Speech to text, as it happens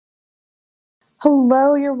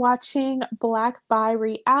Hello, you're watching Black Bi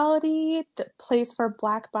Reality, the place for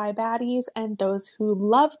Black Bi baddies and those who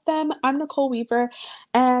love them. I'm Nicole Weaver,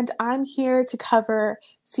 and I'm here to cover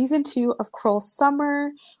season 2 of Cruel Summer.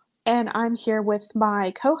 And I'm here with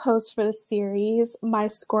my co-host for the series, my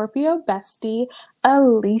Scorpio bestie,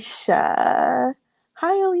 Alicia.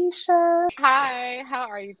 Hi, Alicia. Hi, how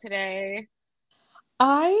are you today?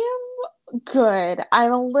 I am good. I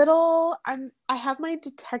have my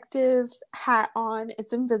detective hat on.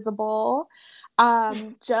 It's invisible.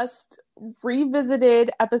 Just revisited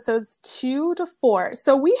episodes 2 to 4.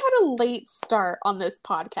 So we had a late start on this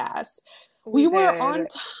podcast. We We were did.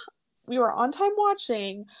 we were on time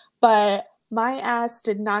watching, but my ass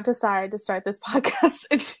did not decide to start this podcast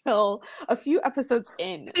until a few episodes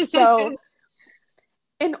in. So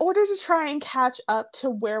in order to try and catch up to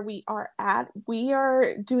where we are at, we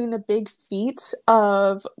are doing the big feat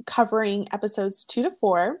of covering episodes 2 to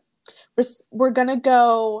 4. We're going to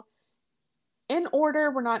go in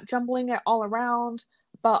order. We're not jumbling it all around,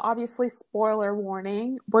 but obviously, spoiler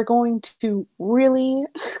warning, we're going to really,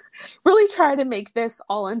 really try to make this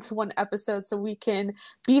all into one episode so we can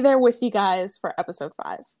be there with you guys for episode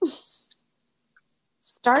 5.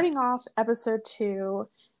 Starting off episode 2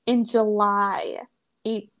 in July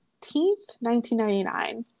 18th,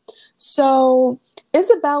 1999. So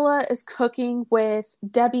Isabella is cooking with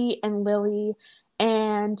Debbie and Lily,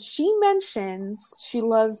 and she mentions she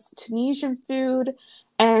loves Tunisian food,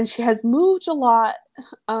 and she has moved a lot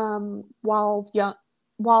while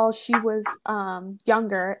she was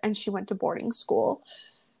younger, and she went to boarding school.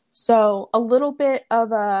 So a little bit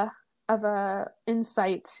of a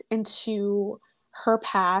insight into her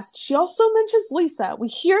past. She also mentions Lisa. We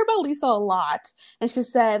hear about Lisa a lot, and she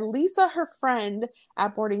said Lisa, her friend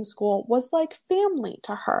at boarding school, was like family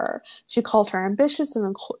to her. She called her ambitious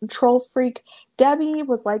and a control freak. Debbie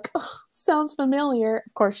was like, ugh, sounds familiar.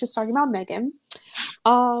 Of course, she's talking about Megan.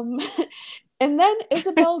 Um, and then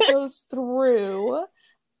Isabel goes through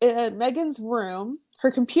Megan's room.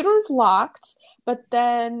 Her computer is locked, but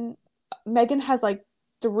then Megan has like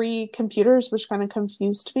 3 computers, which kind of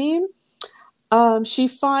confused me. She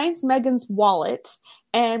finds Megan's wallet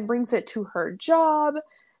and brings it to her job.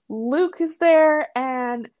 Luke is there,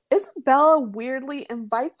 and Isabella weirdly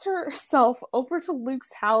invites herself over to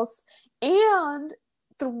Luke's house and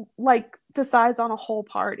decides on a whole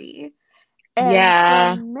party. And for a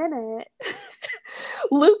Yeah. minute,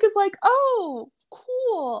 Luke is like, "Oh,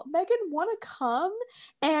 cool, Megan, want to come?"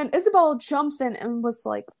 And Isabella jumps in and was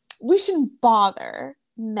like, "We shouldn't bother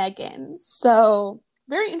Megan." So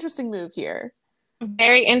very interesting move here.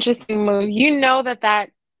 Very interesting move. You know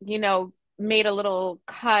that made a little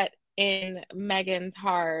cut in Megan's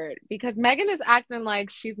heart because Megan is acting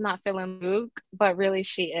like she's not feeling Luke, but really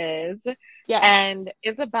she is. Yes. And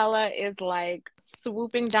Isabella is like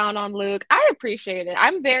swooping down on Luke. I appreciate it.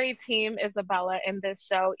 I'm very team Isabella in this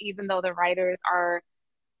show, even though the writers are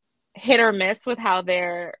hit or miss with how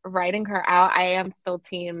they're writing her out. I am still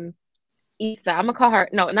team Issa. I'm gonna call her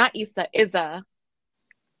no, not Issa, Isa.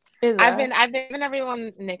 Isa. I've been giving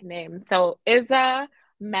everyone nicknames. So Isa,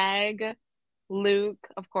 Meg, Luke,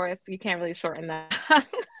 of course, you can't really shorten that.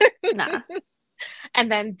 Nah.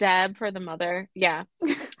 And then Deb for the mother. Yeah.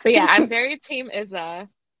 But yeah, I'm very team Isa.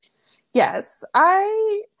 Yes.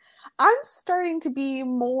 I'm starting to be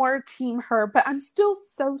more team her, but I'm still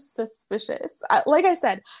so suspicious. Like I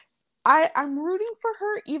said, I'm rooting for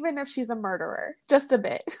her even if she's a murderer. Just a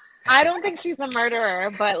bit. I don't think she's a murderer,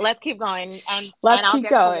 but let's keep going and Let's I'll keep get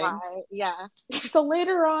to going. why. Yeah. So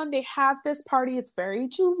later on, they have this party. It's very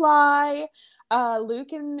July.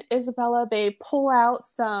 Luke and Isabella, they pull out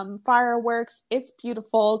some fireworks. It's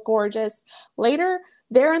beautiful, gorgeous. Later,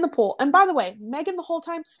 they're in the pool. And by the way, Megan the whole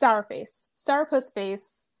time, sour face. Sourpuss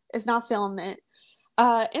face is not feeling it.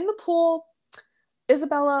 In the pool,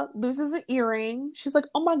 Isabella loses an earring. She's like,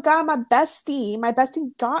 oh my God, my bestie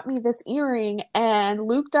got me this earring. And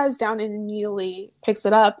Luke dives down and immediately picks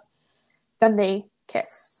it up. Then they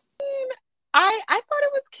kiss. I thought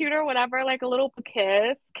it was cute or whatever, like a little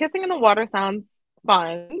kiss. Kissing in the water sounds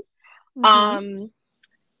fun. Mm-hmm. Um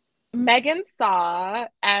Megan saw,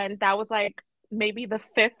 and that was like maybe the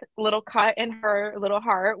fifth little cut in her little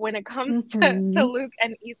heart when it comes to Mm-hmm. Luke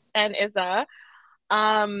and and Isa.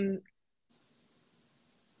 Um,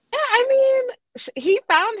 yeah, I mean, he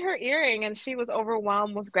found her earring, and she was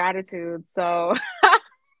overwhelmed with gratitude. So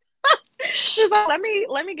she's like,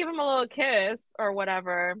 let me give him a little kiss or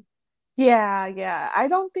whatever. Yeah, yeah. I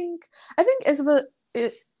think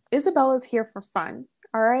Isabella's here for fun,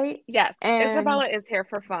 all right? Yes, And Isabella is here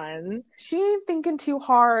for fun. she ain't thinking too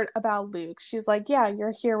hard about Luke. She's like, yeah,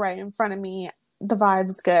 you're here right in front of me. the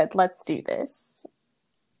vibe's good. Let's do this.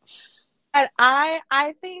 But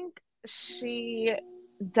I think she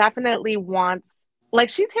definitely wants, like,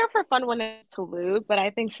 she's here for fun when it's to Luke, but I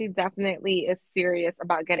think she definitely is serious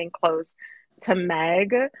about getting close to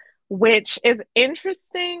Meg, which is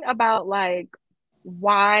interesting about like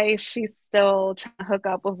why she's still trying to hook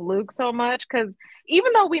up with Luke so much. Because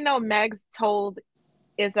even though we know Meg's told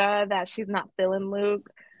Issa that she's not feeling Luke,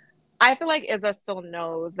 I feel like Issa still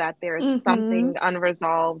knows that there's Mm-hmm. something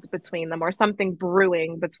unresolved between them or something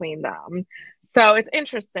brewing between them. So it's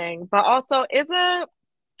interesting, but also Issa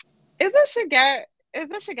should get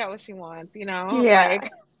Issa should get what she wants, you know? Yeah.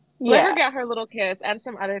 Like let her Yeah. get her little kiss and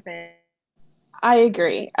some other things. I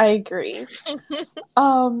agree. I agree.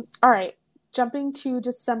 All right. Jumping to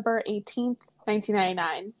December 18th,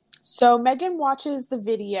 1999. So Megan watches the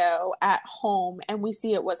video at home and we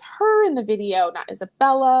see it was her in the video, not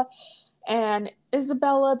Isabella. And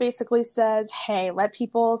Isabella basically says, hey, let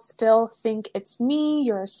people still think it's me.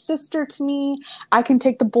 You're a sister to me. I can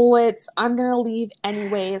take the bullets. I'm going to leave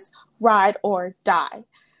anyways, ride or die.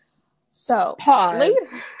 So later,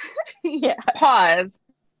 Pause. yes. Pause.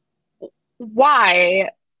 Why?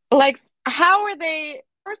 Like, how are they?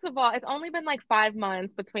 First of all, it's only been like 5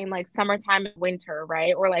 months between like summertime and winter,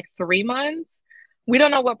 right? Or like 3 months. We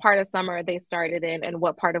don't know what part of summer they started in and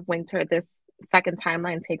what part of winter this second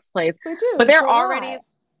timeline takes place. We But do, they're already July.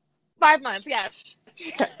 5 months, yes.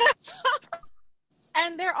 Okay.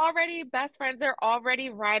 And they're already best friends. They're already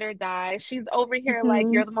ride or die. She's over here like,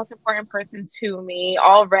 Mm-hmm. you're the most important person to me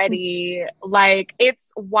already. Like,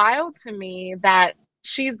 it's wild to me that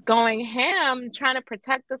she's going ham trying to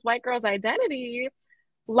protect this white girl's identity.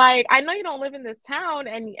 Like, I know you don't live in this town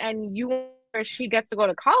and you or she gets to go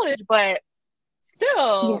to college, but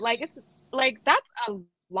Yeah. still, like, it's like that's a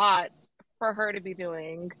lot for her to be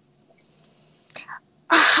doing.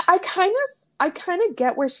 I kind of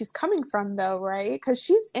get where she's coming from though, right? Because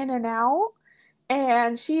she's in and out,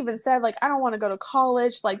 and she even said like, I don't want to go to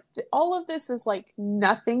college. Like all of this is like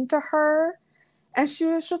nothing to her, and she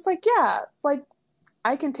was just like, yeah, like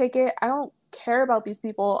I can take it. I don't care about these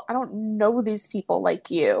people. I don't know these people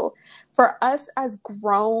like you. For us as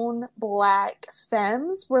grown black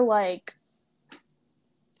femmes, we're like,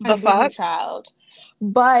 I The hear you, fuck? child.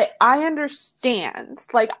 But I understand.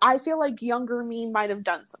 Like, I feel like younger me might have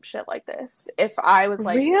done some shit like this if I was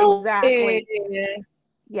like, Really? exactly,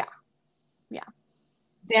 yeah, yeah.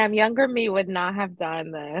 Damn, younger me would not have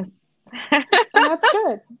done this. And that's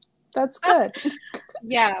good. That's good.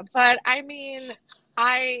 Yeah, but I mean,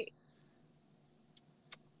 I,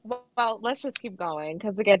 well, let's just keep going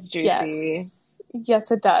because it gets juicy. Yes.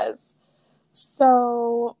 Yes, it does.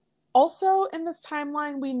 So, also in this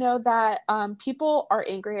timeline, we know that people are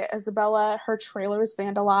angry at Isabella. Her trailer is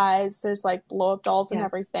vandalized. There's like blow up dolls and Yes.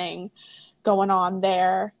 everything going on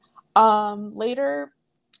there. Later,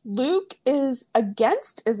 Luke is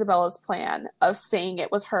against Isabella's plan of saying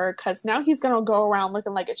it was her because now he's going to go around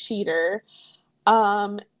looking like a cheater.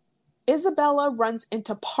 Um, Isabella runs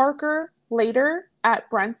into Parker later at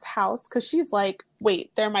Brent's house because she's like,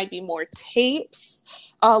 wait, there might be more tapes.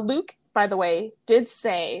 Luke, by the way, did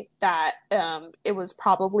say that it was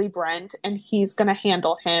probably Brent and he's going to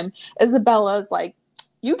handle him. Isabella's like,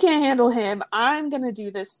 you can't handle him. I'm going to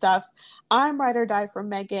do this stuff. I'm ride or die for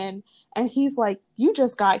Megan. And he's like, you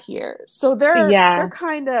just got here. So they're Yeah.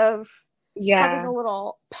 kind of having Yeah. a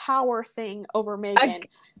little power thing over Megan.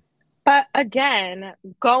 But again,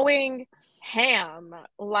 going ham,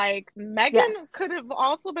 like Megan could Yes, have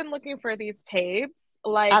also been looking for these tapes.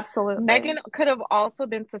 Like absolutely. Megan could have also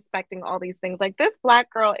been suspecting all these things. Like this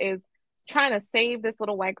black girl is trying to save this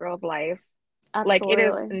little white girl's life. Like it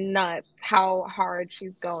is Absolutely. nuts how hard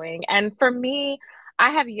she's going. And for me,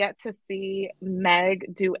 I have yet to see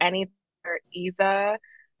Meg do anything for Isa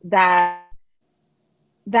that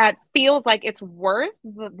feels like it's worth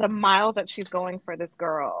the miles that she's going for this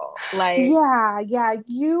girl. Like, Yeah, yeah.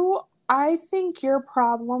 I think your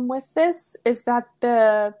problem with this is that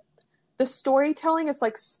the storytelling is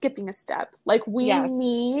like skipping a step. Like we yes,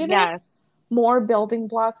 need yes, more building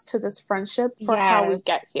blocks to this friendship for how we yes.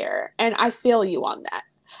 get here. And I feel you on that.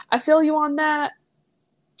 I feel you on that.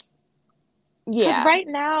 Because Yeah. right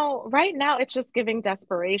now, it's just giving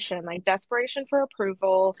desperation, like desperation for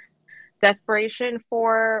approval, desperation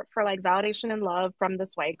for like validation and love from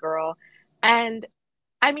this white girl. And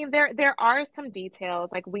I mean, there are some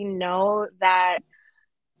details. Like we know that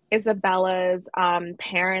Isabella's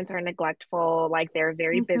parents are neglectful, like they're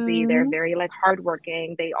very busy, they're Mm-hmm. very like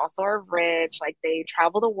hardworking. They also are rich, like they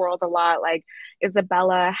travel the world a lot. Like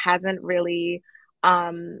Isabella hasn't really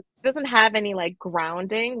doesn't have any like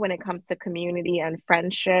grounding when it comes to community and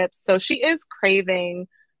friendships. So she is craving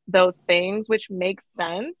those things, which makes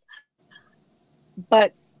sense.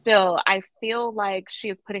 But still, I feel like she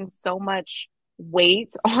is putting so much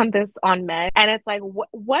weight on Meg. And it's like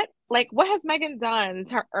what has Megan done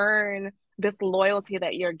to earn this loyalty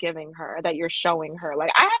that you're giving her, that you're showing her?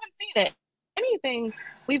 Like I haven't seen it. Anything,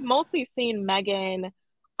 we've mostly seen Megan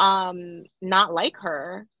not like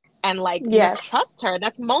her and like Yes, mistrust her.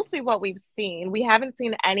 That's mostly what we've seen. We haven't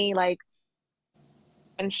seen any like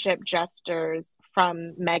friendship gestures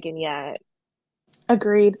from Megan yet.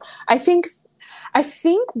 agreed. I think I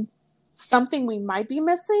think something we might be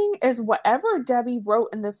missing is whatever Debbie wrote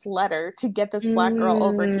in this letter to get this black girl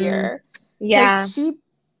over Mm, here. yeah, Because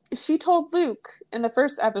she told Luke in the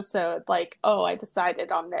first episode, like, oh, I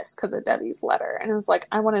decided on this because of Debbie's letter. And it's like,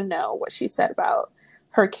 I want to know what she said about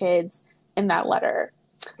her kids in that letter.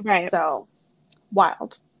 right. So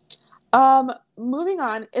wild. Moving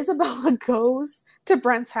on, Isabella goes to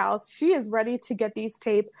Brent's house. She is ready to get these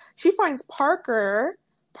tapes. She finds Parker.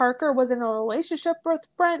 Parker was in a relationship with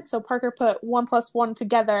Brent, so Parker put 1+1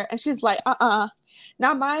 together, and she's like,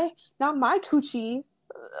 not my coochie.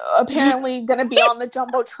 Apparently, gonna be on the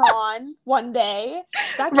jumbotron one day.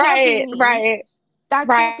 That can't be Right, me. right,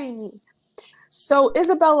 That can't right. be me. So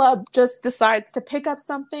Isabella just decides to pick up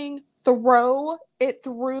something, throw it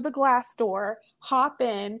through the glass door, hop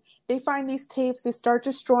in. They find these tapes, they start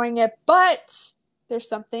destroying it, but there's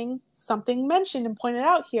something mentioned and pointed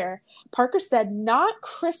out here. Parker said not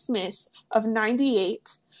Christmas of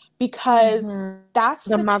 98 because Hmm. that's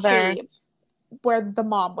The the mother. tape where the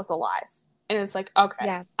mom was alive. And it's like, okay,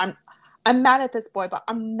 Yes. I'm mad at this boy, but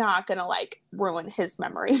I'm not gonna like ruin his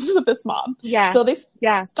memories with this mom. Yeah. So they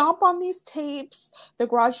Yeah. stomp on these tapes. The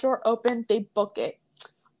garage door open. They book it.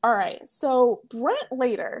 All right. So Brent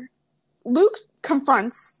later, Luke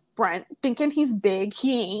confronts Brent, thinking he's big.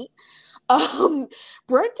 He ain't.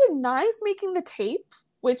 Brent denies making the tape,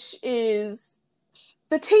 which is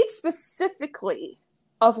the tape specifically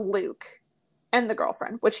of Luke and the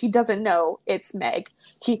girlfriend, which he doesn't know it's Meg.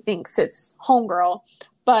 He thinks it's homegirl,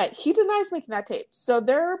 but he denies making that tape. So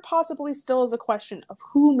there possibly still is a question of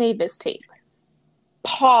who made this tape.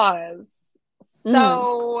 Pause. Mm.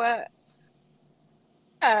 So,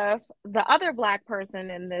 the other black person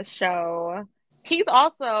in this show, he's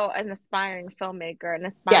also an aspiring filmmaker, an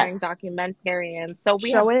aspiring Yes. documentarian. So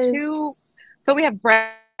we have Show is. two. So we have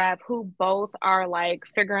Brett, who both are like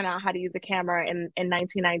figuring out how to use a camera in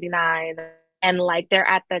 1999, and like they're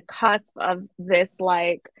at the cusp of this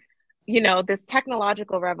like this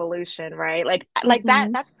technological revolution, right? Like that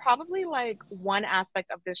Mm-hmm. that's probably like one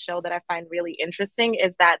aspect of this show that I find really interesting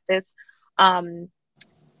is that this um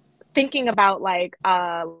thinking about like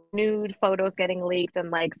nude photos getting leaked and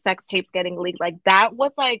like sex tapes getting leaked, like that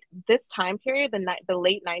was like this time period, the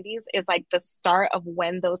late 90s is like the start of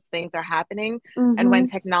when those things are happening and when Mm-hmm.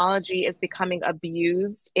 technology is becoming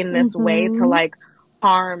abused in this way to Mm-hmm. like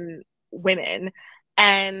harm women.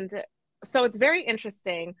 And so it's very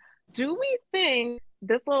interesting. Do we think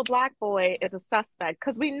this little black boy is a suspect?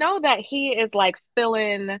 Because we know that he is like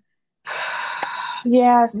filling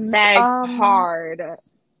Yes. Meg hard.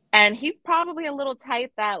 And he's probably a little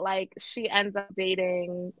type that like she ends up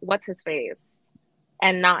dating what's his face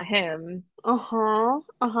and not him. Uh-huh.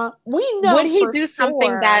 Uh-huh. We Would know he for do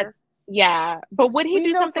something that sure. yeah, but would he We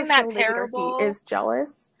do know for something that sure later he terrible? is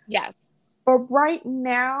jealous. Yes. But right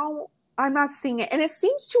now, I'm not seeing it. And it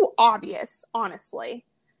seems too obvious, honestly.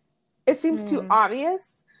 It seems too Mm.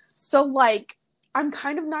 obvious. So, like, I'm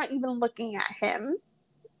kind of not even looking at him.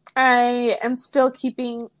 I am still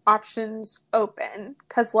keeping options open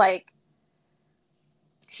because, like,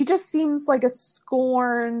 he just seems like a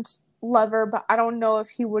scorned lover, but I don't know if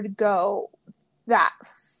he would go that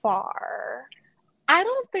far. I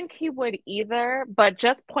don't think he would either, but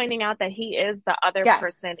just pointing out that he is the other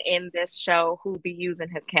person in Yes, this show who be using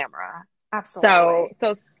his camera. So absolutely.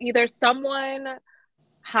 so either someone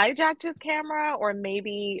hijacked his camera or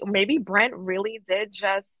maybe Brent really did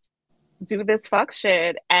just do this fuck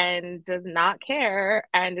shit and does not care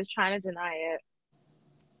and is trying to deny it.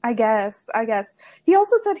 I guess. I guess. He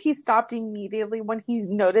also said he stopped immediately when he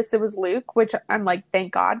noticed it was Luke, which I'm like,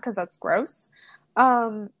 thank God, because that's gross.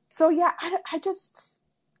 So yeah, I just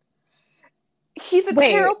he's a Wait,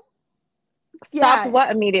 terrible. stopped Yeah,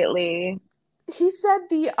 what immediately? he said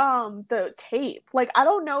the tape. Like I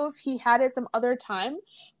don't know if he had it some other time,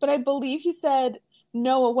 but I believe he said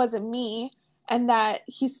no, it wasn't me, and that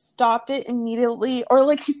he stopped it immediately, or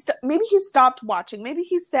like maybe he stopped watching. Maybe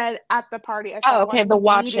he said at the party I Oh, stopped okay, watching the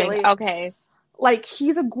watching. immediately. Okay. like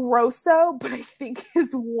he's a grosso, but I think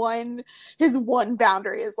his one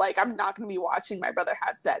boundary is like, I'm not going to be watching my brother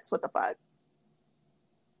have sex. What the fuck?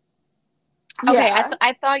 Okay, Yeah.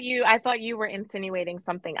 I thought you were insinuating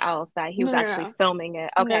something else, that he No, was no, actually no. filming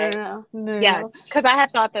it. No, no, Okay. no. No, Yeah, no. because I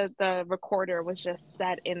had thought that the recorder was just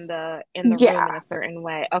set in the room in Yeah, a certain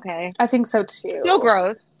way. Okay. I think so too. Still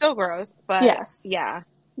gross, but yeah.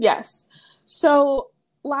 Yes. Yes. So,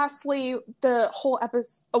 lastly, the whole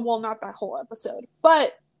episode, well, not that whole episode,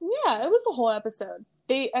 but yeah, it was the whole episode.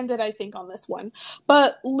 They ended, I think, on this one.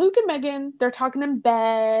 But Luke and Megan, they're talking in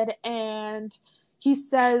bed, and he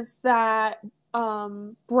says that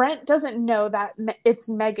Brent doesn't know that it's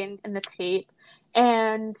Megan in the tape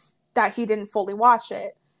and that he didn't fully watch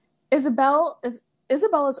it.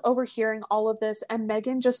 Isabella's overhearing all of this, and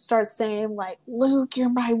Megan just starts saying, like, Luke, you're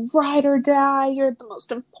my ride or die, you're the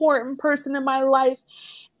most important person in my life.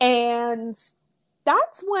 And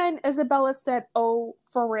that's when Isabella said, oh,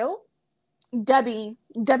 for real? Debbie,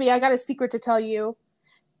 I got a secret to tell you.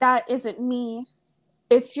 That isn't me.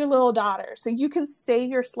 It's your little daughter. So you can save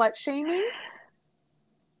your slut shaming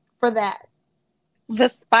for that. The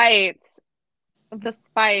spite. The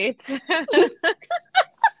spite.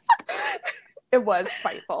 It was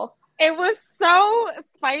spiteful. It was so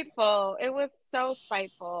spiteful. It was so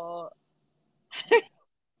spiteful.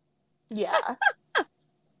 Yeah.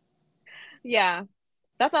 Yeah.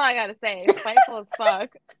 That's all I gotta say. Spiteful as fuck.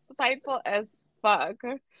 Spiteful as fuck.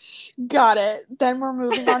 Got it. Then we're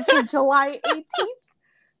moving on to July 18th,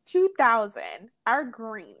 2000, our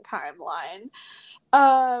green timeline.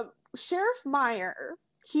 Sheriff Meyer,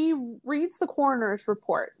 he reads the coroner's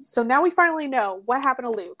report. So now we finally know what happened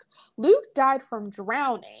to Luke. Luke died from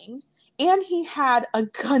drowning, and he had a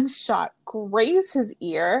gunshot graze his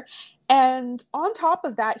ear. And on top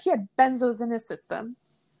of that, he had benzos in his system.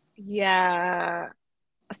 Yeah.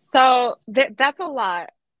 So that's a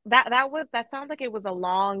lot. That sounds like it was a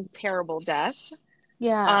long, terrible death.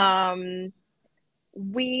 Yeah. Um,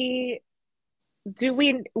 we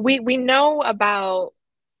we know about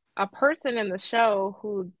a person in the show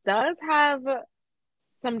who does have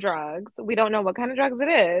some drugs. We don't know what kind of drugs it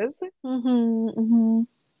is. Mm-hmm, mm-hmm.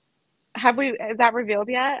 Is that revealed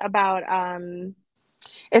yet about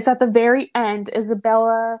It's at the very end.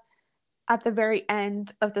 Isabella, at the very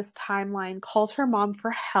end of this timeline, calls her mom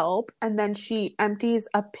for help, and then she empties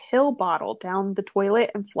a pill bottle down the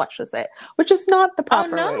toilet and flushes it, which is not the oh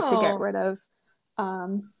proper way to get no. rid of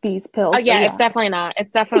these Oh pills. But yeah, it's yeah. definitely not.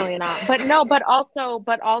 It's definitely not. But no, but also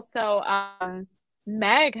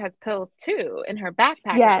Meg has pills too in her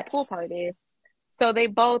backpack at the pool party. Yes. So they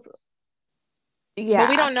both, but we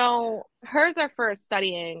Yeah. don't know. Hers are for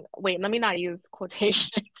studying. Wait, let me not use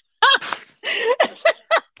quotations.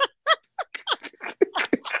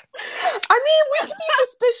 I mean, we can be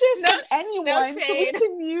suspicious No, of no anyone, so shade.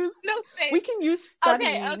 No we shade. can use Okay,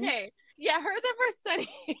 studying. okay. Yeah, hers are for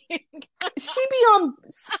studying. She be on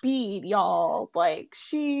speed, y'all. Like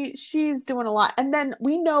she's doing a lot. And then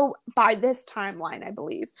we know by this timeline, I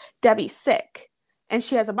believe, Debbie's sick and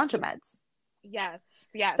she has a bunch of meds. Yes,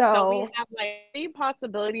 yes. So we So have like three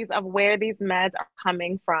possibilities of where these meds are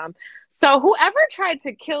coming from. So whoever tried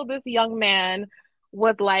to kill this young man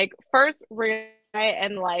was like, first we're gonna try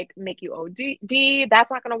and like make you OD.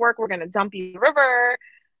 That's not gonna work. We're gonna dump you in the river.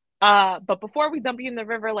 But before we dump you in the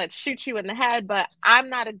river, let's shoot you in the head. But I'm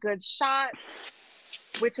not a good shot,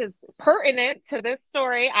 which is pertinent to this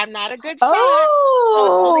story. I'm not a good shot. So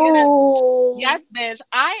it's only gonna, oh, yes, bitch.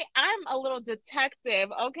 I'm a little detective,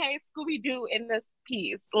 okay, Scooby Doo in this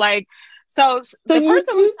piece. Like, so so the you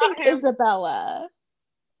person who do shot think him,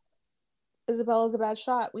 Isabella's a bad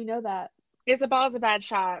shot. We know that. Isabella's a bad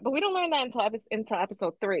shot, but we don't learn that until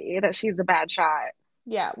episode 3 that she's a bad shot.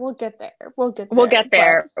 Yeah, we'll get there. We'll get We'll there. get But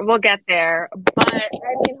there. We'll get there. But I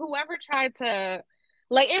mean, whoever tried to,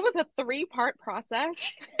 like, it was a 3-part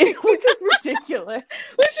process. which is ridiculous.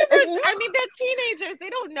 I mean, they're teenagers. They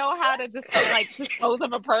don't know how to dispose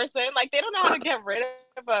of a person. Like, they don't know how to get rid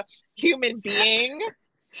of a human being.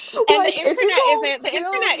 And like, the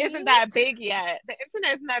internet isn't that big yet. The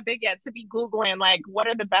internet isn't that big yet to be Googling like what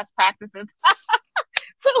are the best practices.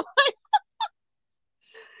 So like,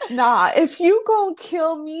 nah, if you gonna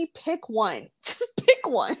kill me, pick one. Just pick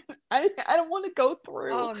one. I don't want to go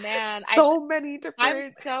through oh man, so many I'm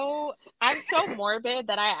different. so I'm so morbid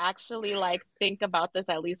that I actually like think about this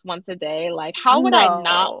at least once a day. Like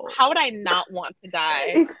No, how would I not want to die?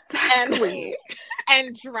 And exactly.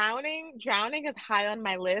 and drowning is high on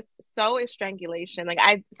my list. So is strangulation.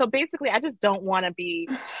 So basically I just don't want to be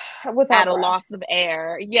Without at a breath. loss of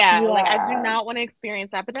air. Yeah, like I do Yeah. not want to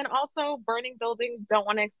experience that. But then also burning buildings, don't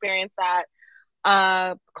want to experience that.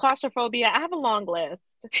 claustrophobia. I have a long list.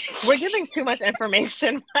 We're giving too much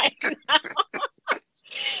information right now.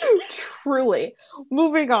 Truly.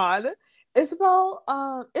 Moving on. Isabella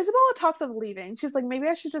talks of leaving. She's like, maybe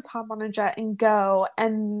I should just hop on a jet and go.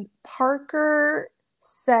 And Parker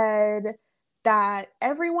said that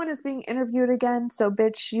everyone is being interviewed again, so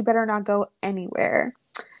bitch, you better not go anywhere.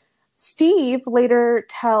 Steve later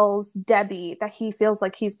tells Debbie that he feels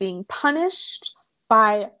like he's being punished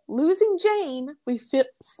by losing Jane.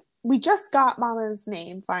 We just got Mama's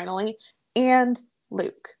name finally, and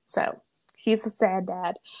Luke. So he's a sad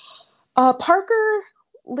dad. Parker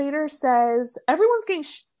later says everyone's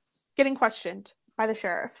getting questioned by the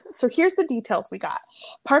sheriff. So here's the details we got.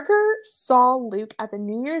 Parker saw Luke at the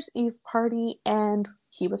New Year's Eve party and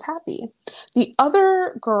he was happy. The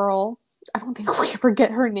other girl, I don't think we ever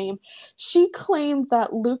get her name, she claimed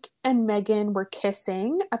that Luke and Megan were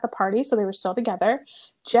kissing at the party, so they were still together.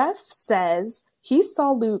 Jeff says he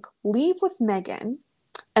saw Luke leave with Megan,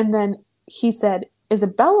 and then he said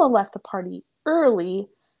Isabella left the party early.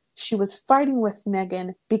 She was fighting with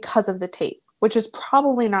Megan because of the tape, which is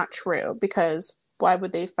probably not true, because why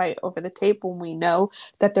would they fight over the tape when we know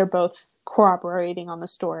that they're both corroborating on the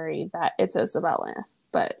story that it's Isabella?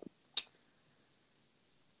 But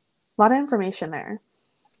a lot of information there.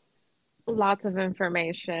 Lots of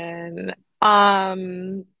information.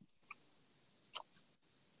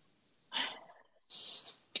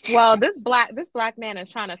 Well, this black man is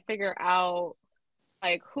trying to figure out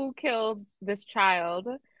like who killed this child.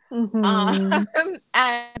 Mm-hmm.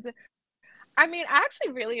 And I mean, I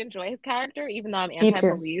actually really enjoy his character, even though I'm Me too.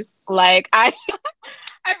 anti-police. Like I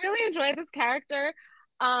really enjoy this character.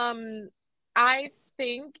 Um, I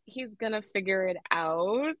think he's gonna figure it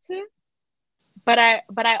out. But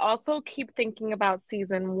I also keep thinking about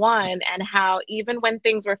season one and how even when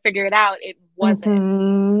things were figured out, it wasn't.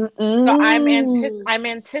 Mm-hmm. So Mm. I'm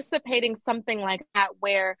anticipating something like that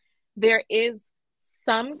where there is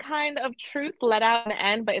some kind of truth let out in the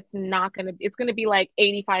end, but it's gonna be like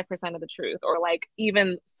 85% of the truth or like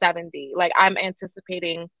even 70. Like I'm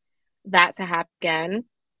anticipating that to happen again.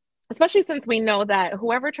 Especially since we know that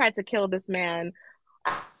whoever tried to kill this man,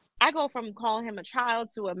 I go from calling him a child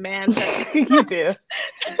to a man to You do.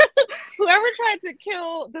 whoever tried to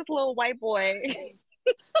kill this little white boy.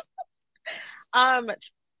 um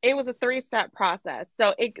it was a three-step process.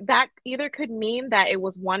 So that either could mean that it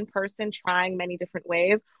was one person trying many different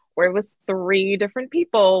ways, or it was three different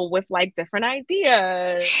people with like different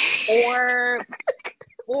ideas, or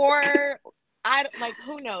or I like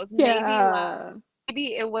who knows, Yeah.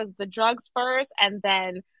 maybe it was the drugs first and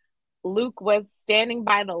then Luke was standing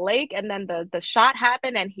by the lake and then the shot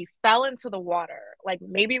happened and he fell into the water. Like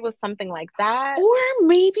maybe it was something like that. Or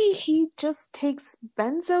maybe he just takes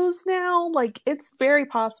benzos now. Like, it's very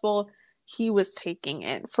possible he was taking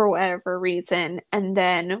it for whatever reason. And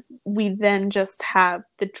then we then just have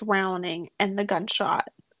the drowning and the gunshot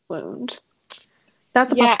wound.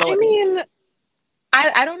 That's a Yeah, I possibility. mean,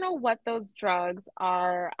 I don't know what those drugs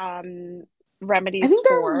are I remedies think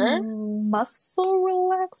they're for. muscle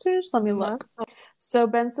relaxers. Let me look. Muscle. So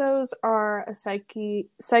benzos are a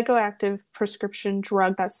psychoactive prescription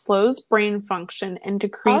drug that slows brain function and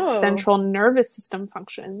decreases Oh, central nervous system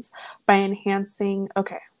functions by enhancing,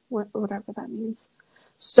 okay, whatever that means.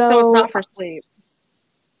 so it's not So for sleep.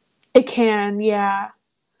 it can, yeah.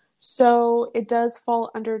 So it does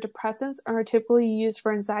fall under depressants and are typically used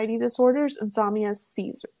for anxiety disorders, insomnia,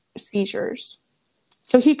 seizures.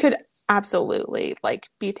 So he could absolutely like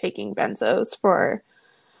be taking benzos for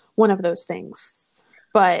one of those things.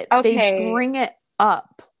 But they Okay, bring it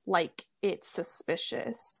up like it's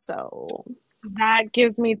suspicious. So that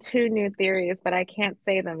gives me two new theories, but I can't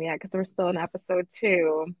say them yet because we're still in episode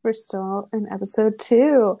two. we're still in episode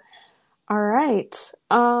 2. All right.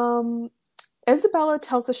 Isabella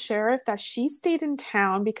tells the sheriff that she stayed in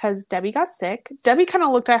town because Debbie got sick. Debbie kind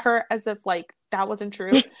of looked at her as if like that wasn't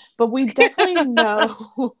true, but we definitely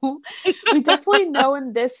know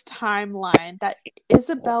in this timeline that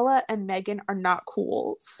Isabella and Megan are not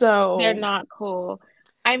cool. They're So, not cool.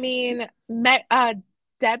 I mean,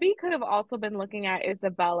 Debbie could have also been looking at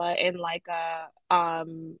Isabella in like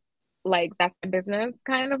that's the business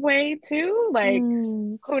kind of way too. Like,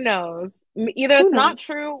 mm, who knows? Either who it's not knows?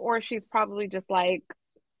 true or she's probably just like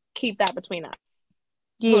keep that between us.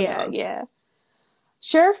 Who Yeah, knows? yeah.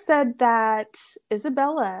 Sheriff said that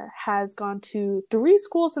Isabella has gone to 3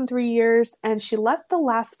 schools in 3 years and she left the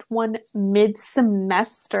last one mid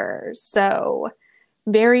semester. So,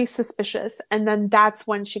 very suspicious. And then that's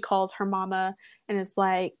when she calls her mama and is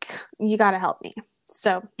like, you got to help me.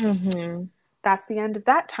 So, Hmm. that's the end of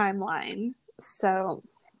that timeline. So,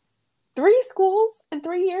 Three schools in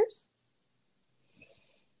 3 years?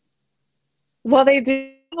 Well, they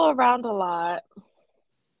do travel around a lot.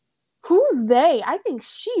 Who's they? I think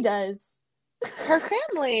she does. Her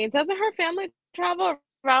family, doesn't her family travel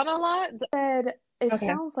around a lot? Said it Okay.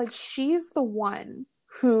 sounds like she's the one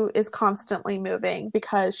who is constantly moving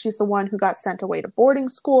because she's the one who got sent away to boarding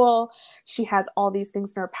school. She has all these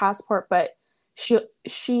things in her passport, but she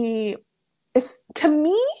is, to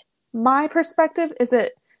me, my perspective is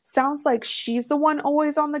it sounds like she's the one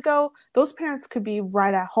always on the go. Those parents could be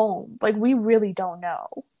right at home. Like we really don't know.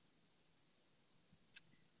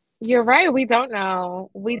 You're right. We don't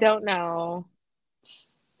know. We don't know.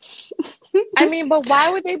 I mean, but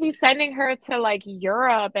why would they be sending her to like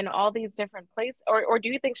Europe and all these different places? Or do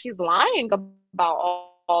you think she's lying about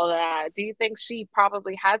all that? Do you think she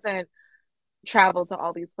probably hasn't traveled to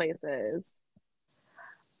all these places?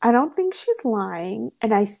 I don't think she's lying,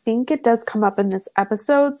 and I think it does come up in this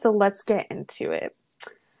episode, so let's get into it.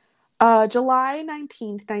 July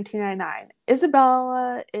 19th, 1999.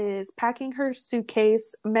 Isabella is packing her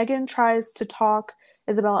suitcase. Megan tries to talk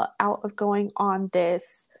Isabella out of going on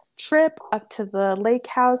this trip up to the lake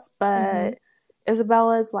house, Hmm. but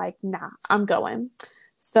Isabella's like, nah, I'm going.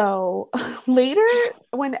 So later,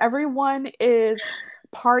 when everyone is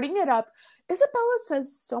parting it up, Isabella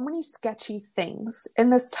says so many sketchy things in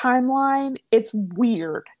this timeline. It's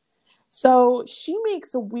weird. So she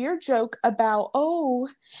makes a weird joke about, oh,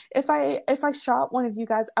 if I shot one of you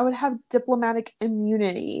guys, I would have diplomatic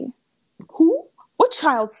immunity. Who? What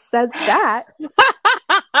child says that?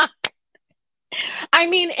 I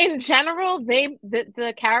mean, in general,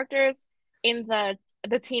 the characters in the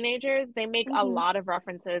teenagers, they make a Mm-hmm. lot of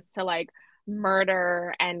references to like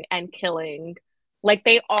murder and killing. Like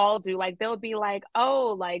they all do. Like they'll be like,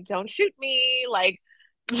 "Oh, like don't shoot me." Like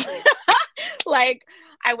like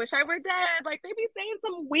I wish I were dead. Like they be saying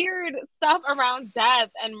some weird stuff around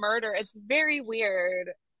death and murder. It's very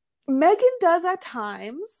weird. Megan does at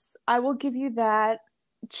times. I will give you that.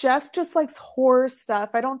 Jeff just likes horror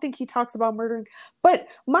stuff. I don't think he talks about murdering. But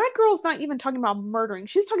my girl's not even talking about murdering.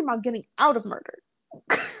 She's talking about getting out of murder.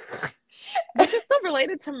 Which is still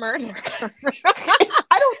related to murder.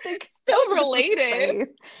 I don't think Still it's the related. same.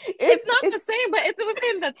 It's It's not the same, it's but it's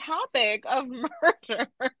within the topic of murder.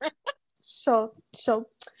 so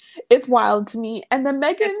it's wild to me. And then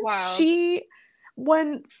It's Megan, wild. she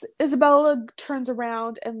once Isabella turns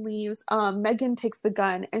around and leaves, Megan takes the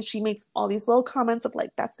gun and she makes all these little comments of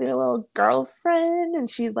like, that's your little girlfriend, and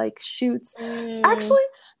she like shoots. Mm, Actually,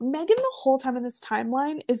 Megan the whole time in this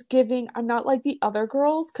timeline is giving I'm not like the other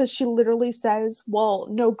girls because she literally says, well,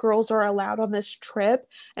 no girls are allowed on this trip.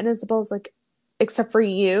 And Isabella's like, except for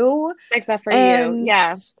you. except for you. And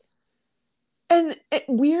Yeah.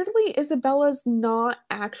 weirdly, Isabella's not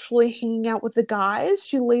actually hanging out with the guys.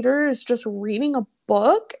 She later is just reading a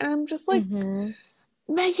book. And I'm just like, Hmm.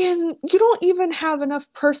 Megan, you don't even have enough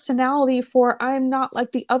personality for I'm not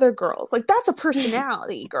like the other girls. Like, that's a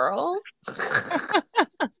personality, girl.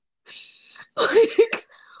 Like,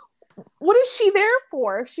 what is she there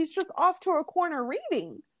for if she's just off to a corner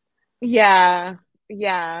reading? Yeah.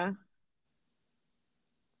 Yeah.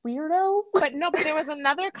 Weirdo. But no, but there was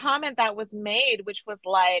another comment that was made, which was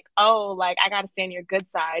like, oh, like I gotta stay on your good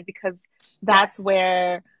side because that's Yes.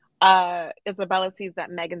 where Isabella sees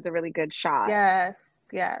that Megan's a really good shot. Yes.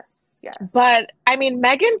 Yes. Yes. But I mean,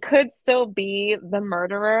 Megan could still be the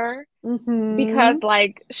murderer Mm-hmm. because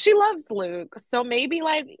like she loves Luke. So maybe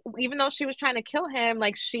like even though she was trying to kill him,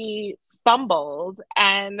 like she fumbled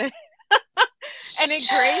and and it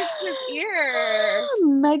grazed his ear.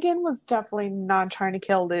 Megan was definitely not trying to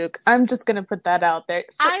kill Luke. I'm just gonna put that out there.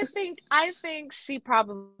 I think she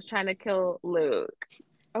probably was trying to kill Luke.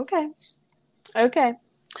 Okay, okay.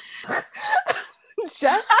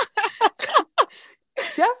 Jeff,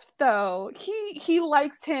 Jeff, though he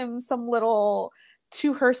likes him some little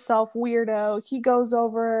to herself weirdo. He goes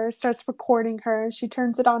over, starts recording her. She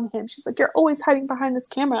turns it on him. She's like, "You're always hiding behind this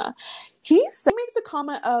camera." He makes a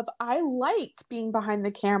comment of, "I like being behind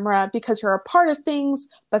the camera because you're a part of things,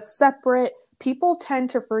 but separate. People tend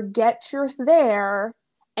to forget you're there,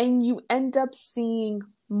 and you end up seeing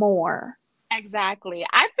more." Exactly.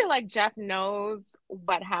 I feel like Jeff knows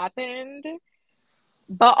what happened,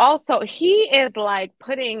 but also he is like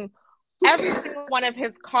putting every single one of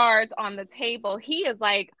his cards on the table. He's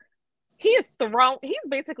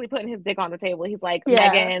basically putting his dick on the table. He's like,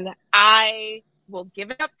 Yeah. Megan, I will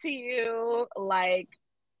give it up to you. Like,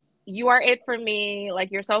 you are it for me.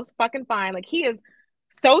 Like, you're so fucking fine. Like, he is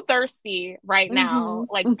so thirsty right Mm-hmm. now,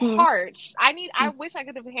 like Mm-hmm. parched. I wish I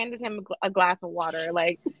could have handed him a glass of water.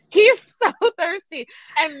 Like he's so thirsty.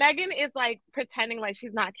 And Megan is like pretending like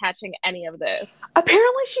she's not catching any of this.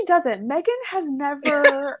 Apparently she doesn't. Megan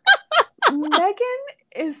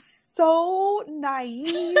is so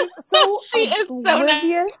naive, so She is so nice.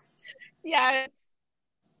 oblivious. Yes.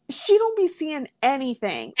 She don't be seeing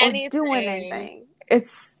anything or doing Anything. anything.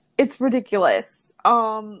 It's ridiculous.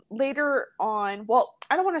 Later on, well,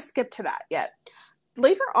 I don't want to skip to that yet.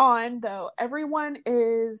 Later on, though, everyone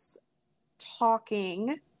is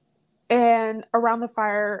talking and around the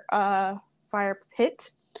fire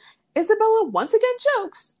pit. Isabella once again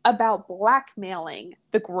jokes about blackmailing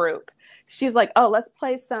the group. She's like, "Oh, let's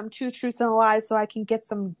play some two truths and a lie so I can get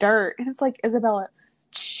some dirt." And it's like, Isabella,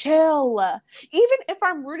 chill. Even if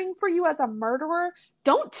I'm rooting for you as a murderer,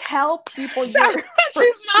 don't tell people She's your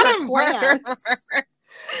not a plans. murderer.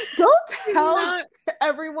 Don't tell Not...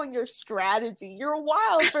 everyone your strategy. You're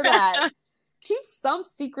wild for that. Keep some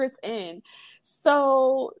secrets in.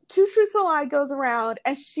 So Two Truths and a Lie goes around,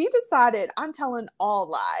 and she decided, I'm telling all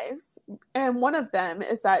lies. And one of them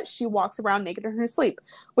is that she walks around naked in her sleep,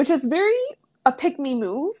 which is very a pick-me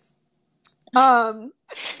move.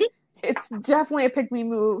 It's definitely a pick-me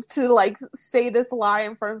move to like say this lie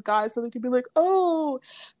in front of guys so they could be like, oh.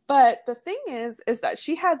 But the thing is that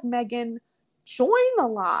she has Megan join the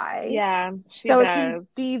lie. Yeah, she so does. It can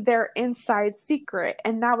be their inside secret.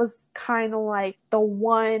 And that was kind of like the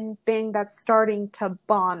one thing that's starting to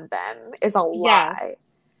bond them is a lie.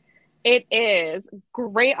 It is.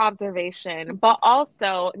 Great observation. But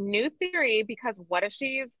also new theory, because what if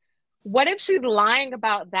she's lying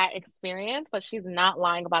about that experience, but she's not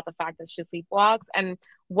lying about the fact that she sleepwalks? And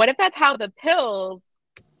what if that's how the pills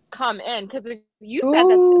come in? Because you said that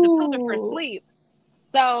the pills are for sleep.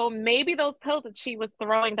 So maybe those pills that she was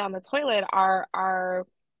throwing down the toilet are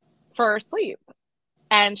for sleep.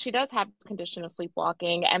 And she does have this condition of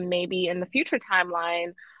sleepwalking. And maybe in the future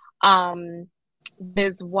timeline,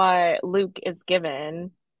 is what Luke is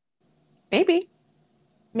given. Maybe.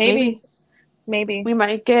 We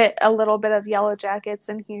might get a little bit of Yellow Jackets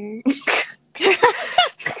in here.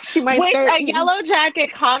 She might Which start a Yellow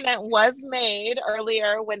Jacket comment was made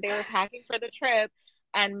earlier when they were packing for the trip,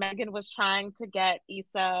 and Megan was trying to get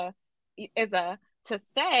Issa to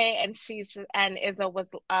stay, and Issa was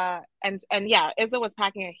Issa was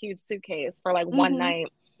packing a huge suitcase for like one night.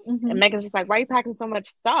 And Megan's just like, why are you packing so much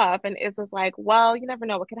stuff? And Issa's like, well, you never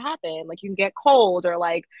know what could happen. Like you can get cold, or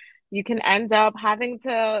like you can end up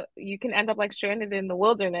like stranded in the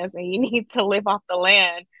wilderness and you need to live off the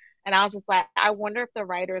land. And I was just like, I wonder if the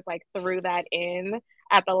writers like threw that in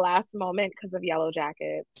at the last moment because of Yellow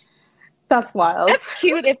Jacket. That's wild. That's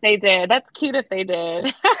cute if they did.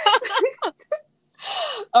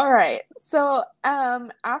 All right. So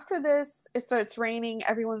after this, it starts raining.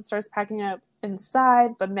 Everyone starts packing up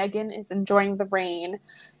inside, but Megan is enjoying the rain.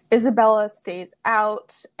 Isabella stays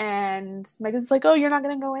out, and Megan's like, oh, you're not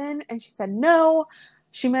going to go in? And she said no.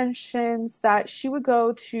 She mentions that she would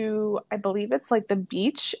go to, I believe it's like the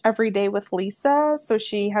beach every day with Lisa, so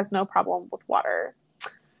she has no problem with water.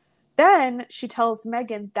 Then she tells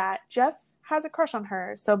Megan that Jeff has a crush on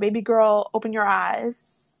her, so baby girl, open your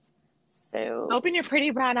eyes. So open your pretty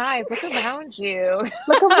brown eyes. Look around you.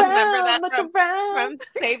 Look around. Remember that around. From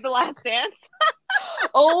Save the Last Dance?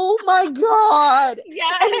 Oh my god.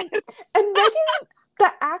 Yes. And Megan, the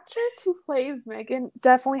actress who plays Megan,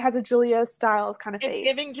 definitely has a Julia Stiles kind of face.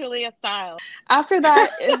 It's giving Julia Stiles. After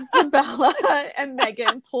that, Isabella and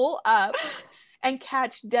Megan pull up and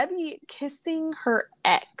catch Debbie kissing her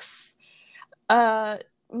ex.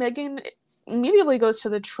 Megan immediately goes to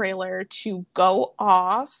the trailer to go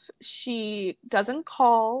off. She doesn't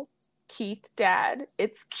call Keith dad.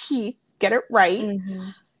 It's Keith. Get it right. Mm-hmm.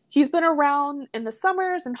 He's been around in the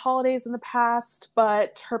summers and holidays in the past,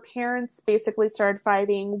 but her parents basically started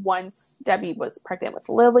fighting once Debbie was pregnant with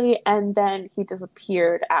Lily, and then he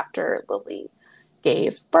disappeared after Lily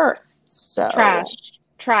gave birth. So Trash.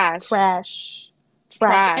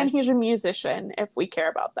 And he's a musician, if we care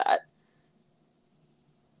about that.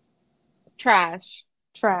 Trash.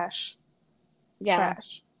 Yeah.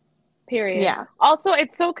 Trash. Period. Yeah. Also,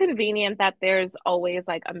 it's so convenient that there's always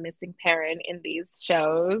like a missing parent in these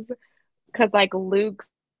shows, because like Luke's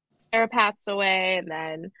sister passed away, and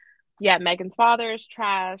then Megan's father is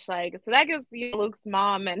trash. Like, so that gives Luke's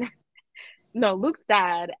mom and Luke's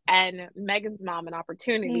dad and Megan's mom an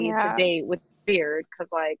opportunity to date with Beard,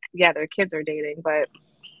 because like their kids are dating, but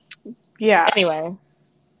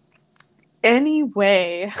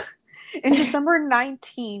anyway. In December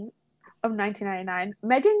 19th of 1999,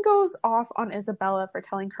 Megan goes off on Isabella for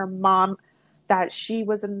telling her mom that she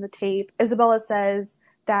was in the tape. Isabella says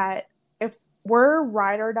that if we're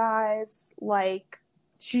ride or dies, like,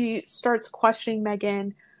 she starts questioning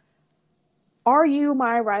Megan, are you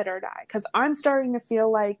my ride or die? Because I'm starting to feel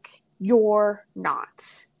like you're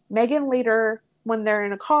not. Megan later, when they're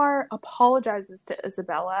in a car, apologizes to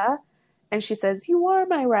Isabella. And she says, you are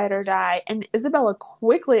my ride or die. And Isabella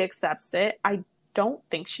quickly accepts it. I don't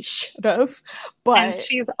think she should have, And but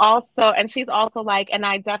she's also like, and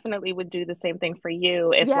I definitely would do the same thing for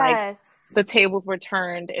you if like the yes. tables were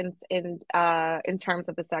turned in terms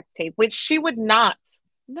of the sex tape, which she would not.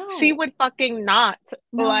 She No, would fucking not.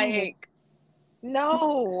 no. Like,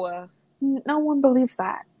 no. No one believes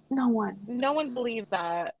that. No one. No one believes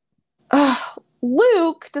that.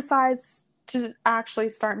 Luke decides to actually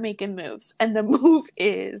start making moves. And the move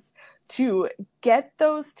is to get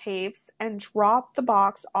those tapes and drop the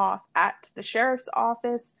box off at the sheriff's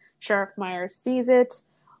office. Sheriff Myers sees it.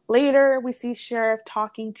 Later, we see Sheriff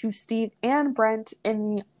talking to Steve and Brent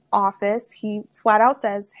in the office. He flat out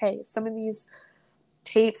says, hey, some of these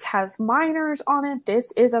tapes have minors on it.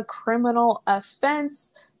 This is a criminal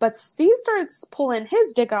offense. But Steve starts pulling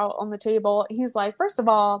his dick out on the table. He's like, first of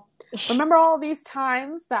all, remember all these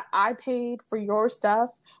times that I paid for your stuff?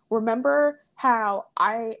 Remember how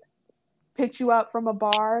I picked you up from a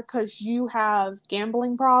bar because you have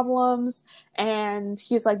gambling problems? And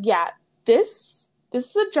he's like, yeah, this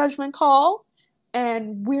is a judgment call,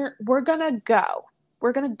 and we're gonna go.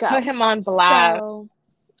 We're gonna Put go. him on blast. So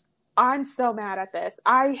I'm so mad at this.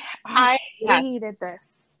 I Yes, hated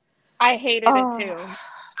this. I hated it Uh, too.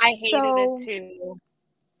 I hated it so too.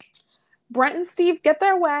 Brent and Steve get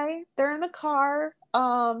their way. They're in the car.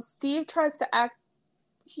 Steve tries to act.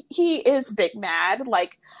 He is big mad.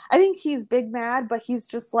 Like, I think he's big mad, but he's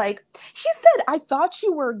just like, he said, I thought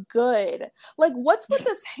you were good. Like, what's with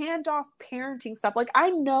this handoff parenting stuff? Like,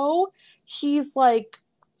 I know he's like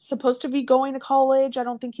supposed to be going to college. I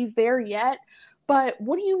don't think he's there yet. But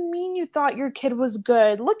what do you mean you thought your kid was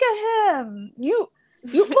good? Look at him. You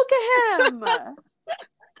look at him.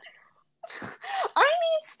 I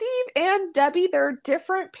mean, Steve and Debbie, they're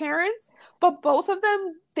different parents, but both of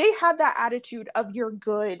them, they have that attitude of you're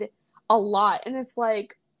good a lot. And it's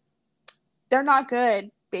like, they're not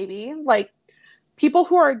good, baby. Like, people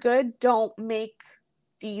who are good don't make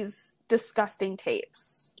these disgusting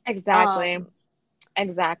tapes. Exactly.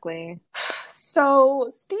 Exactly. So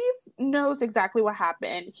Steve knows exactly what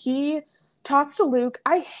happened. He talks to Luke.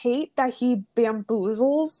 I hate that he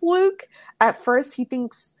bamboozles Luke. At first, he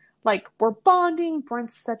thinks, like, we're bonding.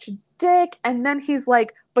 Brent's such a dick. And then he's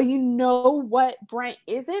like, but you know what? Brent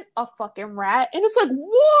isn't a fucking rat. And it's like,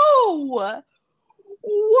 whoa!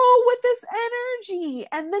 Whoa, with this energy.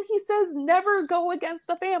 And then he says, never go against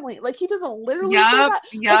the family. Like, he doesn't literally say Yup, that,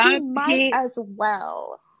 but he yup. might as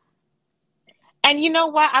well. And you know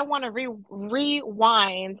what? I want to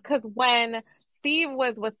rewind because when Steve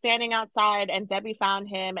was standing outside and Debbie found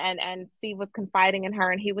him and Steve was confiding in her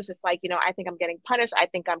and he was just like, I think I'm getting punished. I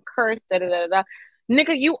think I'm cursed. Da da da da.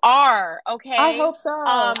 Nigga, you are I okay. hope so.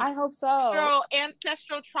 I hope so.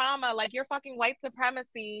 Ancestral trauma, like your fucking white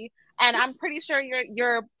supremacy, and I'm pretty sure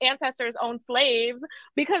your ancestors owned slaves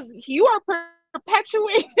because you are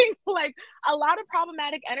perpetuating like a lot of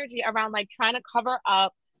problematic energy around like trying to cover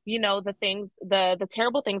up the things, the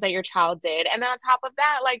terrible things that your child did, and then on top of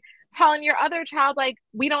that, like telling your other child like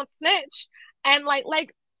we don't snitch, and like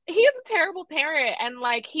he's a terrible parent, and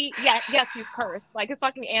like yes, he's cursed, like his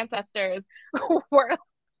fucking ancestors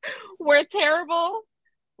were terrible.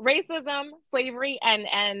 Racism, slavery,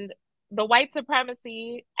 and the white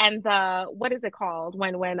supremacy, and the what is it called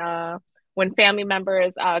when family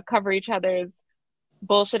members cover each other's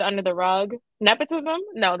bullshit under the rug? Nepotism?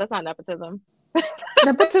 No, that's not nepotism.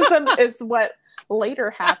 Nepotism is what later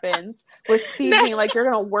happens with Steve being like, you're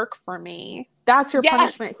going to work for me. That's your Yes,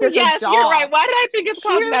 punishment. Here's a yes, job. you're right. Why did I think it's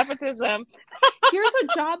called Here, nepotism? here's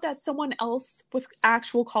a job that someone else with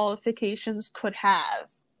actual qualifications could have.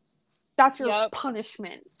 That's your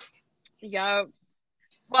punishment. Yep.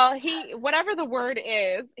 Well, whatever the word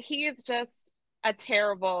is, he is just a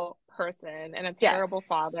terrible person and a terrible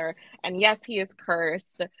father. And yes, he is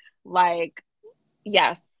cursed. Like,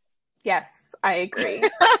 yes. Yes, I agree.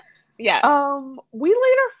 Yes. We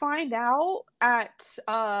later find out at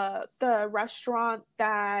the restaurant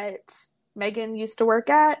that Megan used to work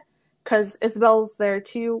at, because Isabel's there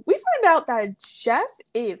too. We find out that Jeff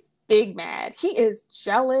is big mad. He is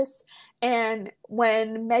jealous. And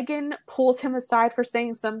when Megan pulls him aside for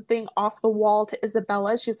saying something off the wall to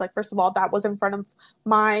Isabella, she's like, first of all, that was in front of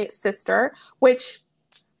my sister, which,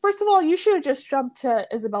 first of all, you should have just jumped to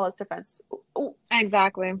Isabella's defense.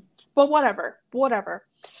 Exactly. but whatever.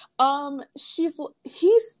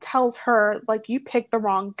 He tells her, like, you picked the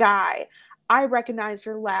wrong guy. I recognize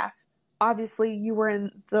your laugh. Obviously, you were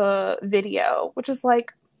in the video, which is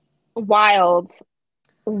like Wild.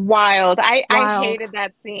 Wild. I wild. hated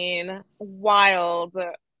that scene. Wild.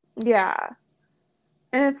 Yeah.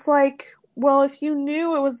 And it's like, well, if you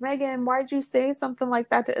knew it was Megan, why'd you say something like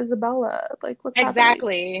that to Isabella? Like, what's happening?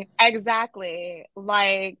 Exactly. Exactly.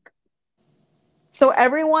 Like, So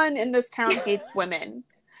everyone in this town hates women.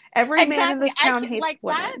 Every man in exactly. this I town can hates like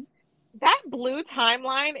that. women. That blue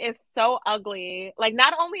timeline is so ugly. Like,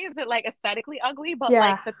 not only is it like aesthetically ugly, but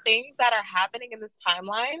like Yeah. the things that are happening in this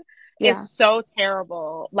timeline is Yeah. so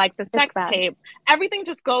terrible. Like the It's sex bad. tape, everything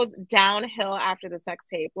just goes downhill after the sex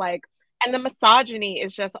tape. Like, and the misogyny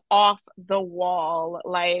is just off the wall. Too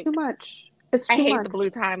Like, much. It's I too hate the much. blue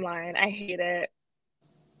timeline. I hate it.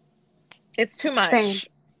 It's too Same. much.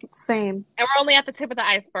 Same. And we're only at the tip of the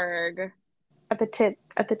iceberg. At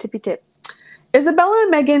the tippy tip. Isabella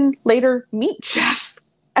and Megan later meet Jeff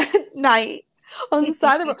at night on the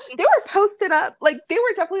side of the road. They were posted up. Like, they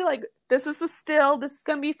were definitely like, this is the still. This is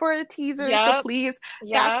going to be for a teaser. So Yep. please,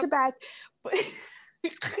 back to Yep. back. But,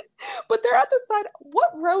 but they're at the side.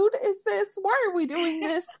 What road is this? Why are we doing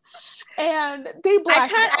this? And they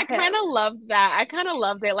blackmail I kind him. of loved that. I kind of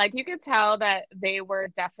loved it. Like you could tell that they were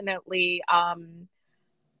definitely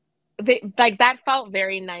they like that felt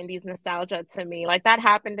very 90s nostalgia to me. Like that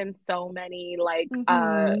happened in so many like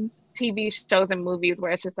Mm-hmm. TV shows and movies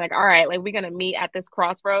where it's just like, all right, like we're gonna meet at this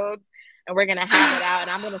crossroads and we're gonna have it out and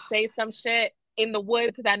I'm gonna say some shit in the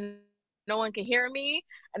woods that no one can hear me,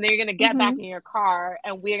 and then you're gonna get back Mm-hmm. in your car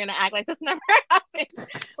and we're gonna act like this never happened.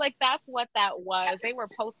 Like that's what that was. They were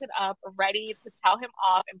posted up ready to tell him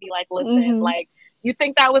off and be like, listen, Mm-hmm. like you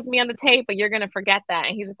think that was me on the tape, but you're gonna forget that.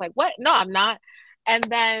 And he's just like, what? No, I'm not. And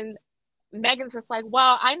then Megan's just like,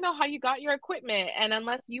 well, I know how you got your equipment, and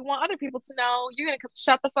unless you want other people to know, you're gonna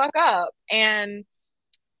shut the fuck up. And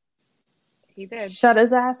he did. Shut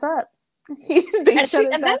his ass up. They shut his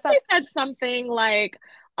And then ass she up. said something like,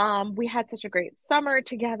 we had such a great summer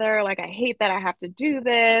together. Like, I hate that I have to do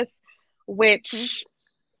this, Mm-hmm. which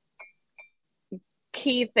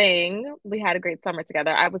key thing, we had a great summer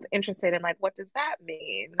together. I was interested in like, what does that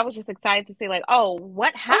mean? I was just excited to see like, oh,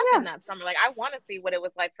 what Oh, happened yeah. that summer? Like, I want to see what it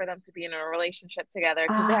was like for them to be in a relationship together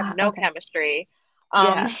because they have Ah, no okay. chemistry. Um,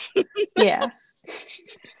 Yeah. Yeah.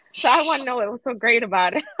 so I want to know what was so great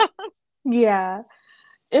about it. Yeah.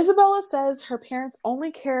 Isabella says her parents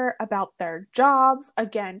only care about their jobs.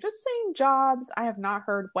 Again, just saying jobs. I have not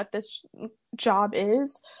heard what this job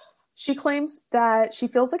is. She claims that she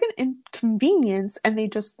feels like an inconvenience and they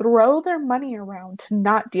just throw their money around to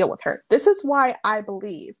not deal with her. This is why I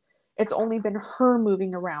believe it's only been her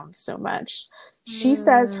moving around so much. She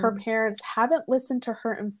says her Mm, parents haven't listened to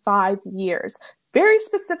her in 5 years. Very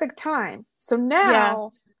specific time. So yeah.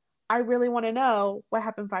 now I really want to know what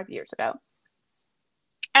happened 5 years ago.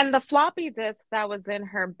 And the floppy disk that was in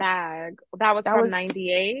her bag, that was That from was,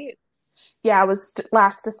 98. yeah, it was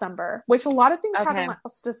last December, which a lot of things happened Okay.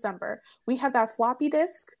 last December. We had that floppy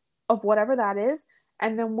disk of whatever that is.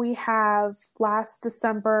 And then we have last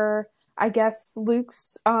December, I guess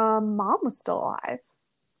Luke's mom was still alive.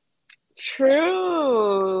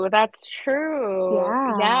 True. That's true.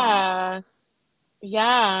 Yeah. Yeah.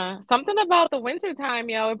 Yeah. Something about the winter time,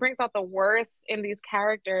 it brings out the worst in these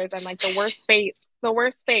characters and like the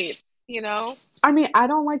worst fates, you know? I mean, I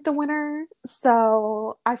don't like the winter,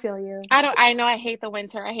 so I feel you. I know I hate the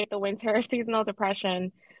winter. I hate the winter. Seasonal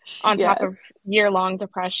depression on top of Yes. year-long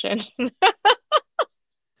depression.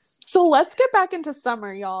 So let's get back into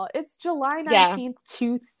summer, y'all. It's July Yeah. 19th,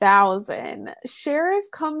 2000. Sheriff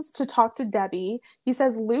comes to talk to Debbie. He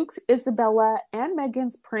says Luke's, Isabella, and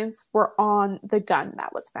Megan's prints were on the gun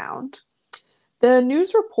that was found. The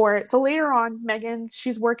news report, so later on, Megan,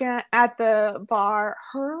 she's working at the bar.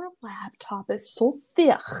 Her laptop is so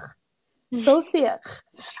thick. So thick.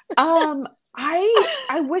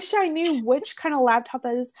 I wish I knew which kind of laptop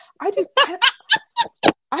that is. I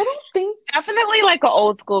don't think. Definitely like an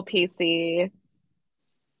old school PC.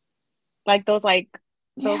 Like those what's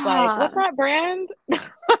Yeah. that brand? Who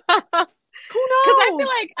Because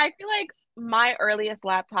knows? I feel like my earliest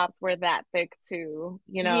laptops were that thick too,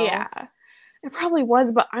 you know? Yeah. It probably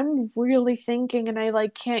was, but I'm really thinking, and I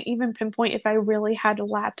like can't even pinpoint if I really had a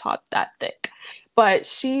laptop that thick. But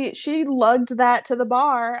she lugged that to the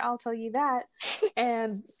bar, I'll tell you that.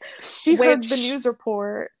 And she heard the Which, news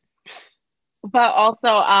report. but also,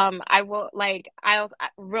 I will like, I also,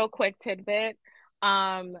 real quick tidbit,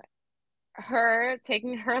 um, her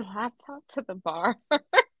taking her laptop to the bar.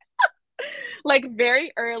 Like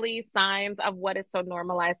very early signs of what is so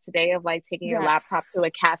normalized today of like taking your laptop to a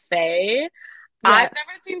Yes. cafe. I've never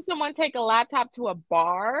Yes. seen someone take a laptop to a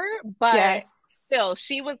bar, but Yes. still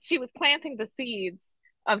she was planting the seeds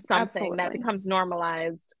of something that Absolutely. becomes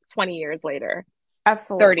normalized 20 years later.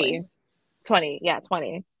 Absolutely. 30, 20, yeah,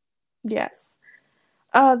 20. Yes.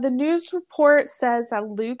 The news report says that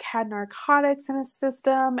Luke had narcotics in his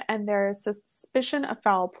system and there is suspicion of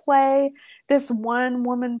foul play. This one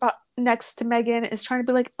woman next to Megan is trying to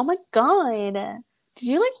be like, oh my God, did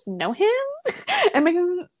you like know him? And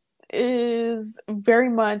Megan is very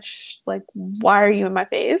much like, why are you in my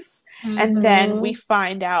face? And then we Mm-hmm.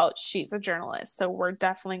 find out she's a journalist. So we're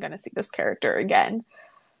definitely going to see this character again.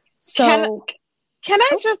 Can So, can I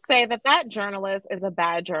oh, just say that that journalist is a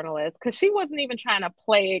bad journalist because she wasn't even trying to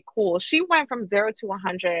play it cool. She went from 0 to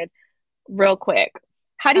 100 real quick.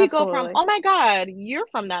 How do you go from, absolutely. oh my God, you're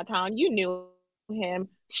from that town, you knew him,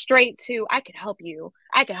 straight to, I could help you.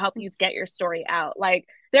 I could help you to get your story out. Like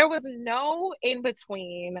there was no in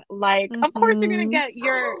between. Like, of course you're gonna Mm-hmm. get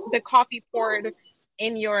the coffee poured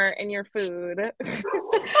in your food.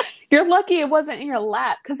 You're lucky it wasn't in your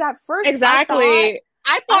lap because at first Exactly. I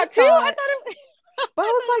I thought too. I thought, thought it but I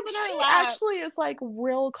I was thought it like, was in she her lap. actually is like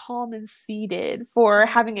real calm and seated for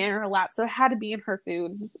having it in her lap, so it had to be in her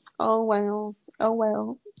food. Oh well, oh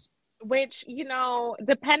well. Which,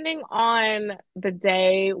 depending on the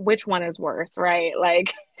day, which one is worse, right?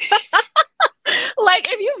 Like like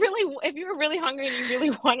if you were really hungry and you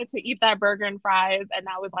really wanted to eat that burger and fries and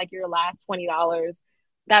that was like your last $20,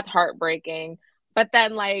 that's heartbreaking. But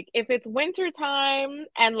then like if it's winter time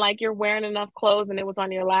and like you're wearing enough clothes and it was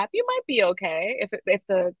on your lap, you might be okay if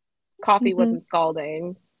the coffee Mm-hmm. wasn't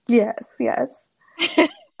scalding. Yes, yes.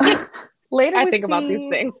 Later I we think about these see,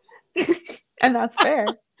 things. and that's fair.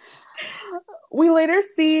 We later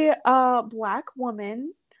see a black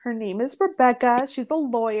woman. Her name is Rebecca. She's a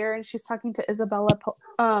lawyer and she's talking to Isabella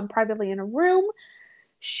privately in a room.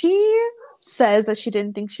 She says that she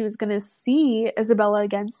didn't think she was going to see Isabella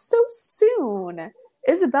again so soon.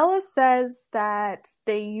 Isabella says that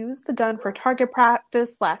they used the gun for target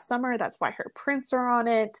practice last summer. That's why her prints are on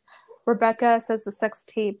it. Rebecca says the sex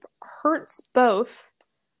tape hurts both,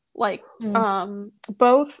 like Mm.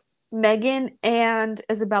 both Megan and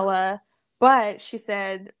Isabella, but she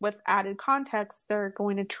said with added context, they're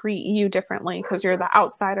going to treat you differently because you're the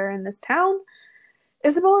outsider in this town.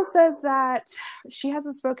 Isabella says that she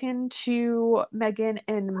hasn't spoken to Megan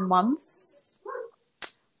in months,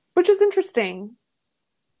 which is interesting.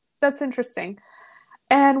 That's interesting.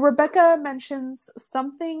 And Rebecca mentions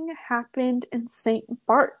something happened in St.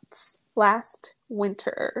 Bart's last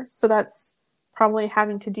winter. So that's probably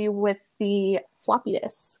having to do with the floppy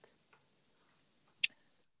disk.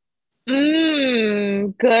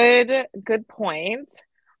 Good point.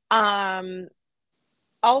 Um,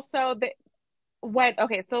 Also,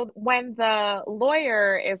 when the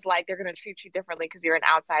lawyer is like they're gonna treat you differently because you're an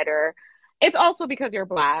outsider, it's also because you're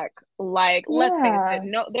black. Like, let's face it, Yeah.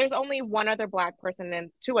 no, there's only one other black person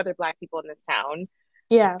and two other black people in this town.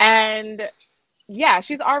 Yeah. And yeah,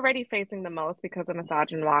 she's already facing the most because of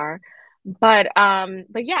misogynoir. But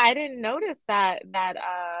yeah, I didn't notice that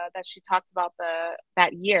she talks about the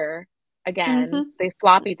that year again, Mm-hmm. the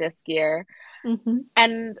floppy disk year. Mm-hmm.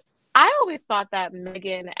 And I always thought that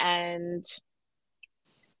Megan and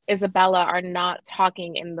Isabella are not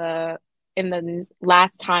talking in the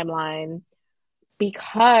last timeline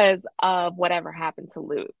because of whatever happened to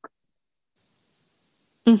Luke.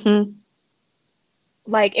 Mm-hmm.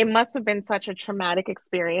 Like it must have been such a traumatic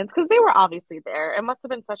experience because they were obviously there. It must have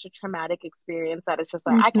been such a traumatic experience that it's just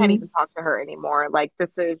like I can't Mm-hmm. even talk to her anymore. Like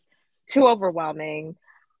this is too overwhelming.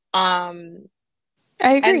 Um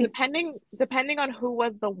I and agree. depending on who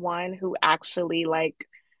was the one who actually like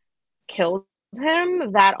killed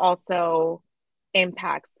him, that also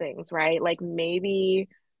impacts things, right? Like maybe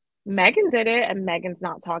Megan did it and Megan's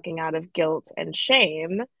not talking out of guilt and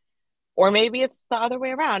shame. Or maybe it's the other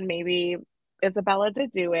way around. Maybe Isabella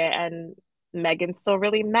did do it and Megan's still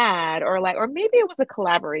really mad. Or maybe it was a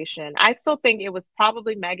collaboration. I still think it was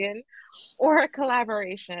probably Megan or a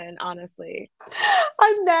collaboration, honestly.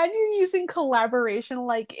 Imagine using collaboration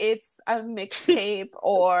like it's a mixtape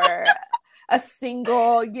or a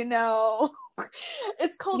single, you know.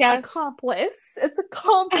 It's called Yes. Accomplice. It's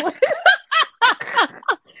Accomplice.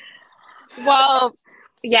 Well,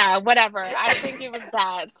 yeah, whatever. I think it was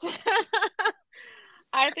that.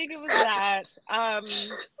 I think it was that. I mean,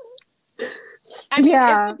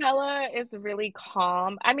 Yeah. Isabella is really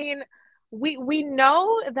calm. I mean, we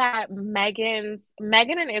know that Megan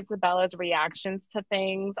and Isabella's reactions to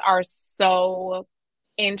things are so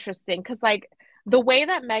interesting because like the way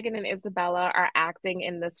that Megan and Isabella are acting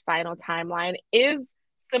in this final timeline is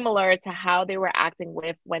similar to how they were acting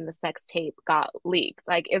with when the sex tape got leaked.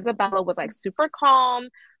 Like Isabella was like super calm,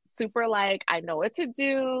 super like, I know what to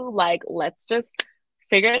do. Like, let's just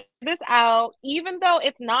figure this out. Even though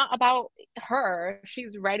it's not about her,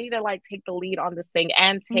 she's ready to like take the lead on this thing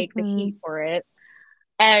and take the Mm-hmm. heat for it.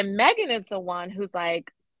 And Megan is the one who's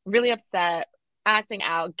like really upset, acting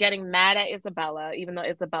out, getting mad at Isabella, even though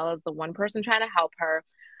Isabella is the one person trying to help her.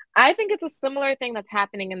 I think it's a similar thing that's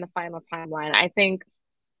happening in the final timeline. I think,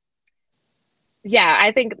 yeah,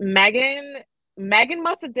 I think Megan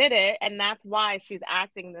must have did it, and that's why she's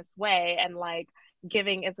acting this way and like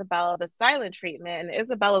giving Isabella the silent treatment. And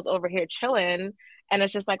Isabella's over here chilling, and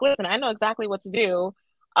it's just like, listen, I know exactly what to do.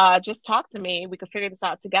 Just talk to me. We could figure this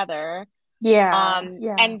out together. Yeah,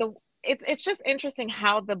 yeah. And it's just interesting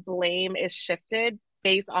how the blame is shifted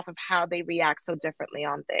based off of how they react so differently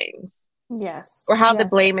on things, or Yes, how the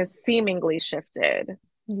blame is yes, seemingly shifted.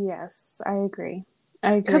 yes. I agree.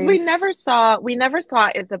 I Because agree. we never saw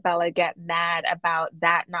Isabella get mad about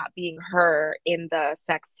that not being her in the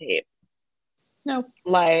sex tape. No.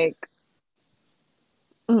 Like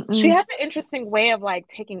she Mm-mm. has an interesting way of like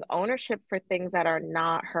taking ownership for things that are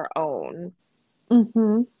not her own,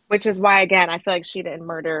 Mm-hmm. which is why again I feel like she didn't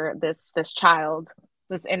murder this child,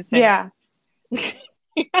 this infant. Yeah.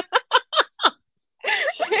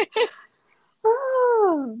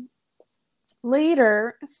 Oh.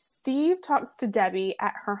 Later, Steve talks to Debbie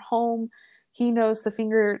at her home. He knows the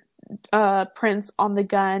finger prints on the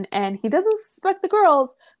gun, and he doesn't suspect the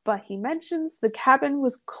girls, but he mentions the cabin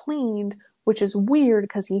was cleaned, which is weird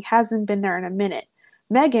because he hasn't been there in a minute.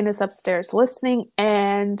 Megan is upstairs listening,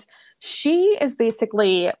 and she is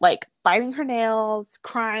basically like biting her nails,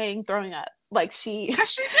 crying, throwing up. Like she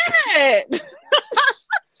Cause she did it. she Cause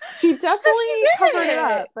she definitely covered it did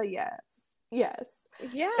up, but yes, yes. it.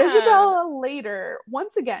 Yeah. Isabella later,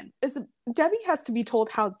 once again, Debbie has to be told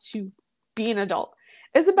how to be an adult.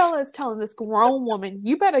 Isabella is telling this grown woman,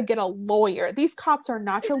 "You better get a lawyer. These cops are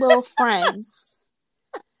not your little friends."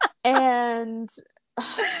 And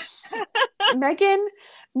Megan,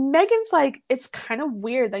 Megan's like, "It's kind of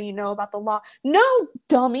weird that you know about the law." No,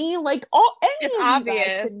 dummy. Like all It's any of you guys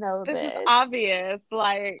obvious. should know This is this. obvious.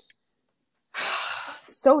 Like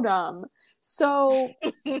So dumb. So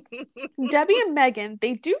Debbie and Megan,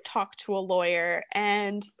 they do talk to a lawyer,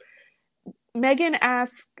 and Megan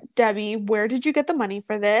asks Debbie, "Where did you get the money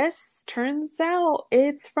for this?" Turns out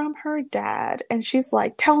it's from her dad. And she's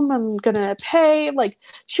like, "Tell him I'm gonna pay." Like,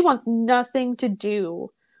 she wants nothing to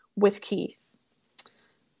do with Keith.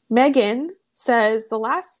 Megan says the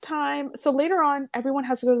last time, so later on, everyone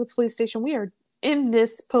has to go to the police station. We are in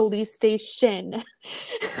this police station.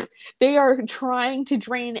 They are trying to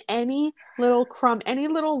drain any little crumb, any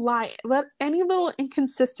little lie, any little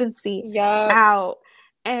inconsistency Yup. out.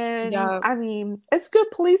 And Yup. I mean, it's good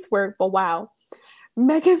police work, but wow.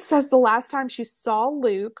 Megan says the last time she saw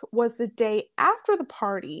Luke was the day after the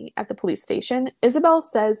party at the police station. Isabel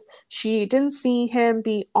says she didn't see him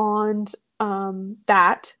beyond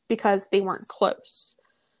that because they weren't close.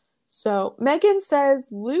 So Megan says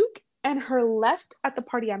Luke and her left at the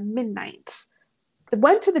party at midnight. They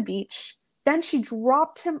went to the beach. Then she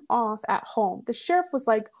dropped him off at home. The sheriff was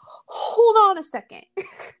like, "Hold on a second."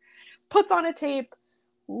 Puts on a tape,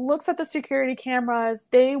 looks at the security cameras.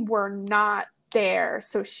 They were not there.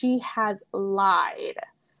 So she has lied.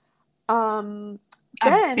 Um, A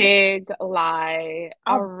then big lie.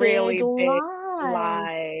 a A big really big lie.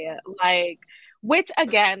 lie. Like, which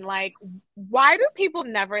again, like, why do people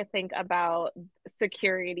never think about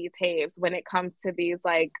security tapes when it comes to these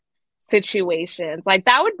like situations? Like,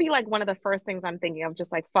 that would be like one of the first things I'm thinking of,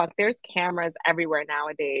 just like, fuck, there's cameras everywhere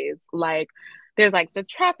nowadays. Like, there's like the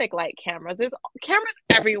traffic light cameras, there's cameras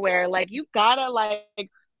everywhere. Like, you gotta like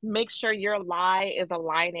make sure your lie is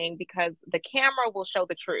aligning because the camera will show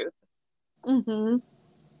the truth. Mm-hmm.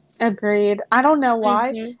 Agreed. I don't know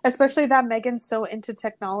why, Hmm. especially that Megan's so into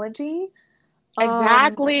technology. Um,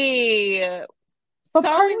 Exactly. but So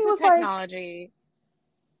part of me into was like, technology.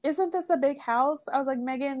 "Isn't this a big house?" I was like,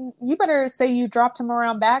 "Megan, you better say you dropped him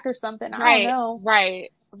around back or something. I don't Right, know.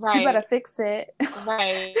 right, You better right, fix it."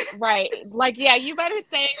 right, right. Like, yeah, you better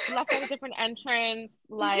say you left at a different entrance.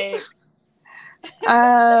 Like,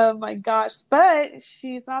 Oh my gosh. But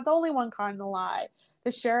she's not the only one caught in the lie.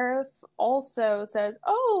 The sheriff also says,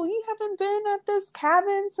 "Oh, you haven't been at this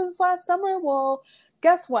cabin since last summer? Well,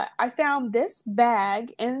 guess what? I found this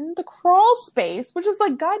bag in the crawl space," which is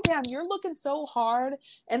like, goddamn, you're looking so hard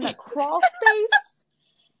in the crawl space.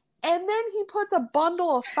 And then he puts a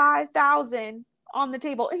bundle of 5,000 on the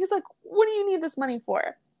table. And he's like, "What do you need this money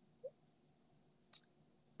for?"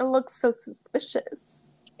 It looks so suspicious.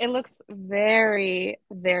 It looks very,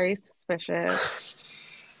 very suspicious.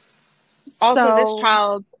 Also,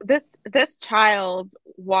 So, this child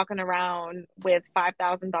walking around with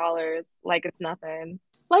 $5,000 like it's nothing.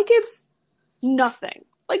 like it's nothing.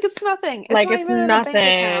 Like it's nothing. It's Like not it's even in a bank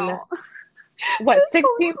nothing. account. What, What's going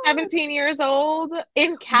 16, on? 17 years old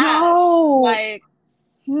in cash? Yo, Like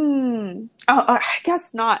I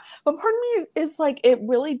guess not. But part of me is like, it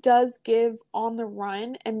really does give on the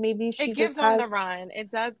run, and maybe it she gives just on the has, run.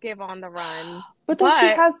 It does give on the run. but then she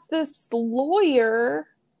But has this lawyer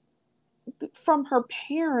from her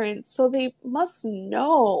parents, so they must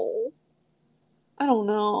know. I don't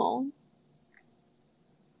know.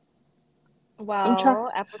 I'm trying.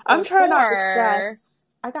 well, I'm trying not to stress.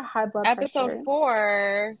 I got high blood episode pressure.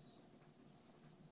 4